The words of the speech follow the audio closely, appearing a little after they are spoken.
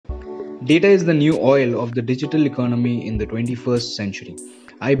Data is the new oil of the digital economy in the 21st century.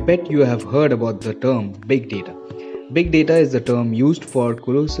 I bet you have heard about the term big data. Big data is the term used for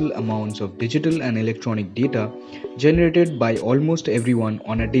colossal amounts of digital and electronic data generated by almost everyone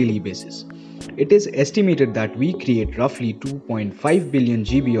on a daily basis. It is estimated that we create roughly 2.5 billion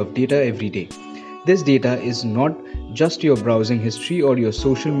GB of data every day. This data is not just your browsing history or your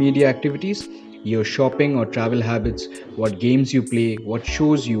social media activities, your shopping or travel habits, what games you play, what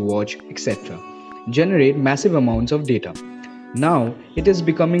shows you watch, etc. Generate massive amounts of data. Now, it is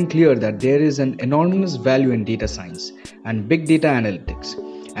becoming clear that there is an enormous value in data science and big data analytics.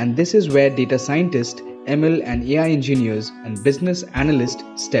 And this is where data scientists, ML and AI engineers, and business analysts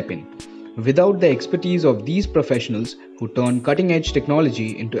step in. Without the expertise of these professionals who turn cutting-edge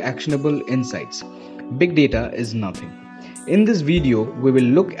technology into actionable insights, big data is nothing. In this video, we will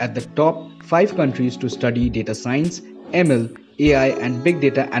look at the top 5 countries to study data science, ML, AI and big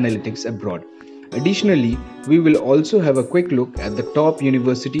data analytics abroad. Additionally, we will also have a quick look at the top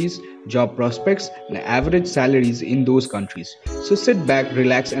universities, job prospects and average salaries in those countries. So sit back,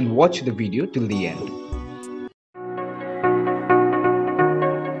 relax and watch the video till the end.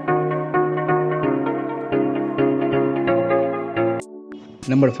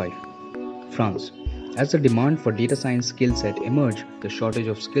 Number 5. France. As the demand for data science skill set emerged, the shortage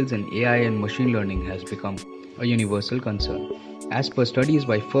of skills in AI and machine learning has become a universal concern. As per studies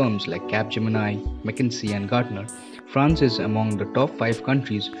by firms like Capgemini, McKinsey and Gartner, France is among the top 5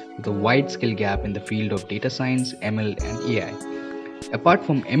 countries with a wide skill gap in the field of data science, ML and AI. Apart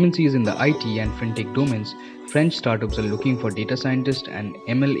from MNCs in the IT and fintech domains, French startups are looking for data scientists and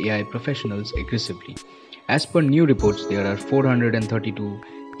ML AI professionals aggressively. As per new reports, there are 432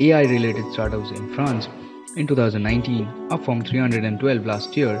 AI-related startups in France in 2019, up from 312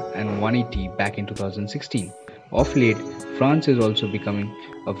 last year and 180 back in 2016. Of late, France is also becoming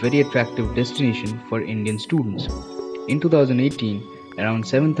a very attractive destination for Indian students. In 2018, around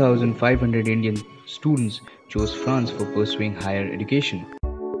 7,500 Indian students chose France for pursuing higher education.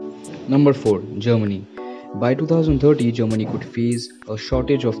 Number 4. Germany. By 2030, Germany could face a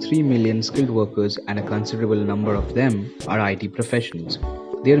shortage of 3 million skilled workers and a considerable number of them are IT professionals.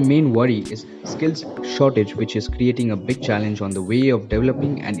 Their main worry is skills shortage, which is creating a big challenge on the way of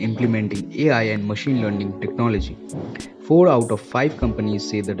developing and implementing AI and machine learning technology. 4 out of 5 companies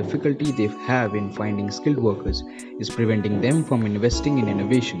say the difficulty they have in finding skilled workers is preventing them from investing in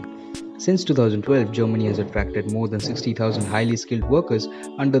innovation. Since 2012, Germany has attracted more than 60,000 highly skilled workers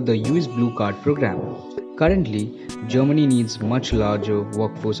under the US Blue Card program. Currently, Germany needs much larger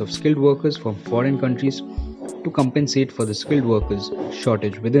workforce of skilled workers from foreign countries to compensate for the skilled workers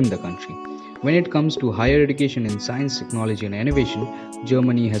shortage within the country. When it comes to higher education in science, technology and innovation,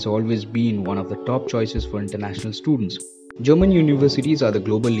 Germany has always been one of the top choices for international students. German universities are the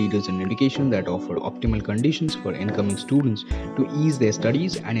global leaders in education that offer optimal conditions for incoming students to ease their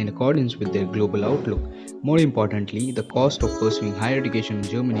studies and in accordance with their global outlook. More importantly, the cost of pursuing higher education in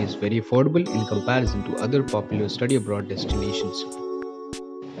Germany is very affordable in comparison to other popular study abroad destinations.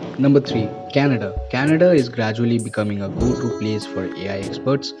 Number 3. Canada. Canada is gradually becoming a go-to place for AI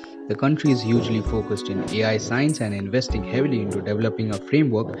experts. The country is hugely focused in AI science and investing heavily into developing a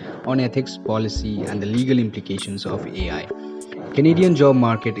framework on ethics, policy, and the legal implications of AI. Canadian job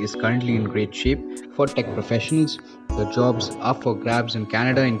market is currently in great shape for tech professionals. The jobs up for grabs in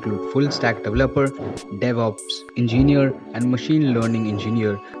Canada include full stack developer, DevOps engineer, and machine learning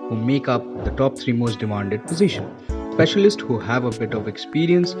engineer, who make up the top 3 most demanded positions. Specialists who have a bit of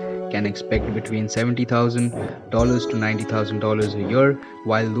experience can expect between $70,000 to $90,000 a year,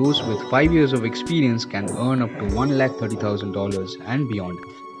 while those with 5 years of experience can earn up to $130,000 and beyond.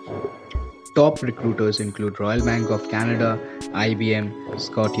 Top recruiters include Royal Bank of Canada, IBM,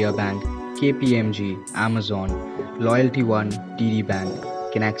 Scotiabank, KPMG, Amazon, Loyalty One, TD Bank,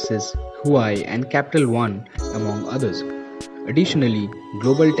 Kinaxis, Huawei, and Capital One, among others. Additionally,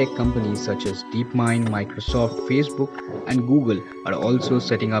 global tech companies such as DeepMind, Microsoft, Facebook, and Google are also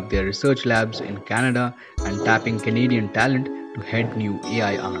setting up their research labs in Canada and tapping Canadian talent to head new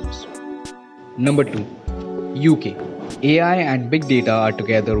AI arms. Number 2. UK. AI and big data are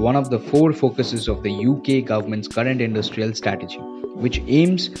together one of the 4 focuses of the UK government's current industrial strategy, which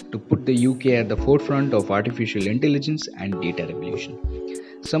aims to put the UK at the forefront of artificial intelligence and data revolution.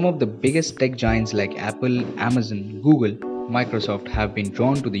 Some of the biggest tech giants like Apple, Amazon, Google, Microsoft have been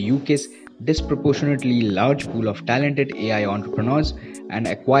drawn to the UK's disproportionately large pool of talented AI entrepreneurs and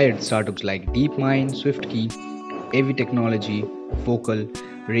acquired startups like DeepMind, SwiftKey, AV Technology, Vocal,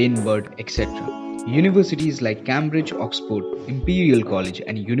 Rainbird, etc. Universities like Cambridge, Oxford, Imperial College,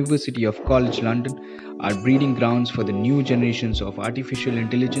 and University of College London are breeding grounds for the new generations of artificial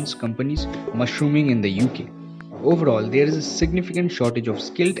intelligence companies mushrooming in the UK. Overall, there is a significant shortage of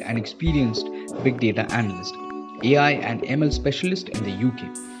skilled and experienced big data analysts, AI and ML specialists in the UK.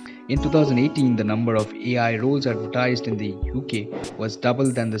 In 2018, the number of AI roles advertised in the UK was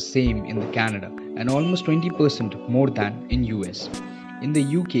double than the same in Canada and almost 20% more than in US. In the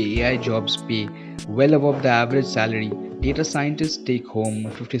UK, AI jobs pay well above the average salary. Data scientists take home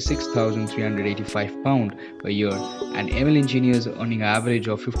 £56,385 a year, and ML engineers earning an average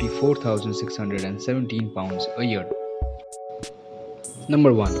of £54,617 a year.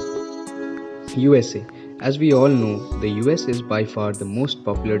 Number 1. USA. As we all know, the US is by far the most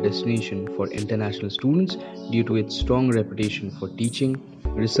popular destination for international students due to its strong reputation for teaching,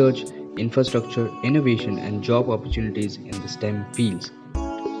 research, infrastructure, innovation, and job opportunities in the STEM fields.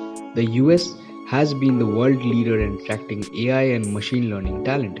 The US has been the world leader in attracting AI and machine learning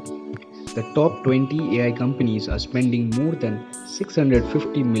talent. The top 20 AI companies are spending more than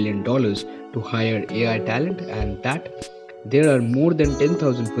 $650 million to hire AI talent, and that there are more than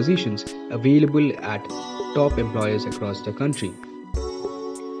 10,000 positions available at top employers across the country.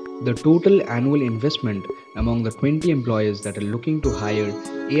 The total annual investment among the 20 employers that are looking to hire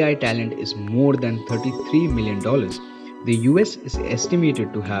AI talent is more than $33 million. The US is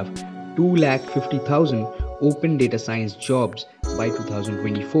estimated to have 250,000 open data science jobs by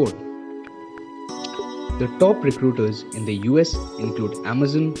 2024. The top recruiters in the US include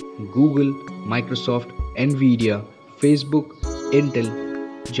Amazon, Google, Microsoft, Nvidia, Facebook, Intel,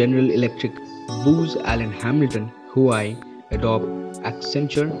 General Electric, Booz Allen Hamilton, Huawei, Adobe,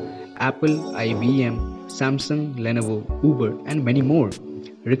 Accenture, Apple, IBM, Samsung, Lenovo, Uber, and many more.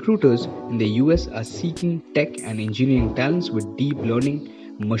 Recruiters in the US are seeking tech and engineering talents with deep learning,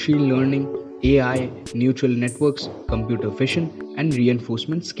 machine learning, AI, neural networks, computer vision, and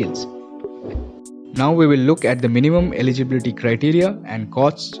reinforcement skills. Now we will look at the minimum eligibility criteria and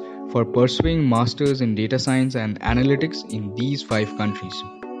costs for pursuing masters in data science and analytics in these 5 countries.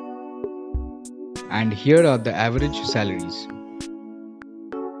 And here are the average salaries.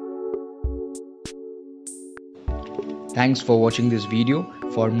 Thanks for watching this video.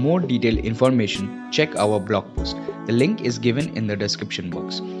 For more detailed information, check our blog post. The link is given in the description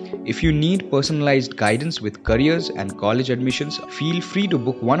box. If you need personalized guidance with careers and college admissions, feel free to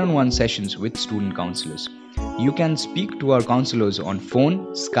book one-on-one sessions with student counselors. You can speak to our counselors on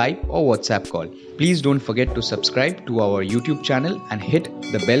phone, Skype, or WhatsApp call. Please don't forget to subscribe to our YouTube channel and hit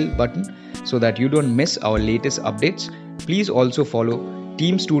the bell button so that you don't miss our latest updates. Please also follow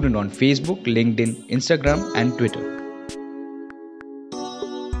Team Student on Facebook, LinkedIn, Instagram, and Twitter.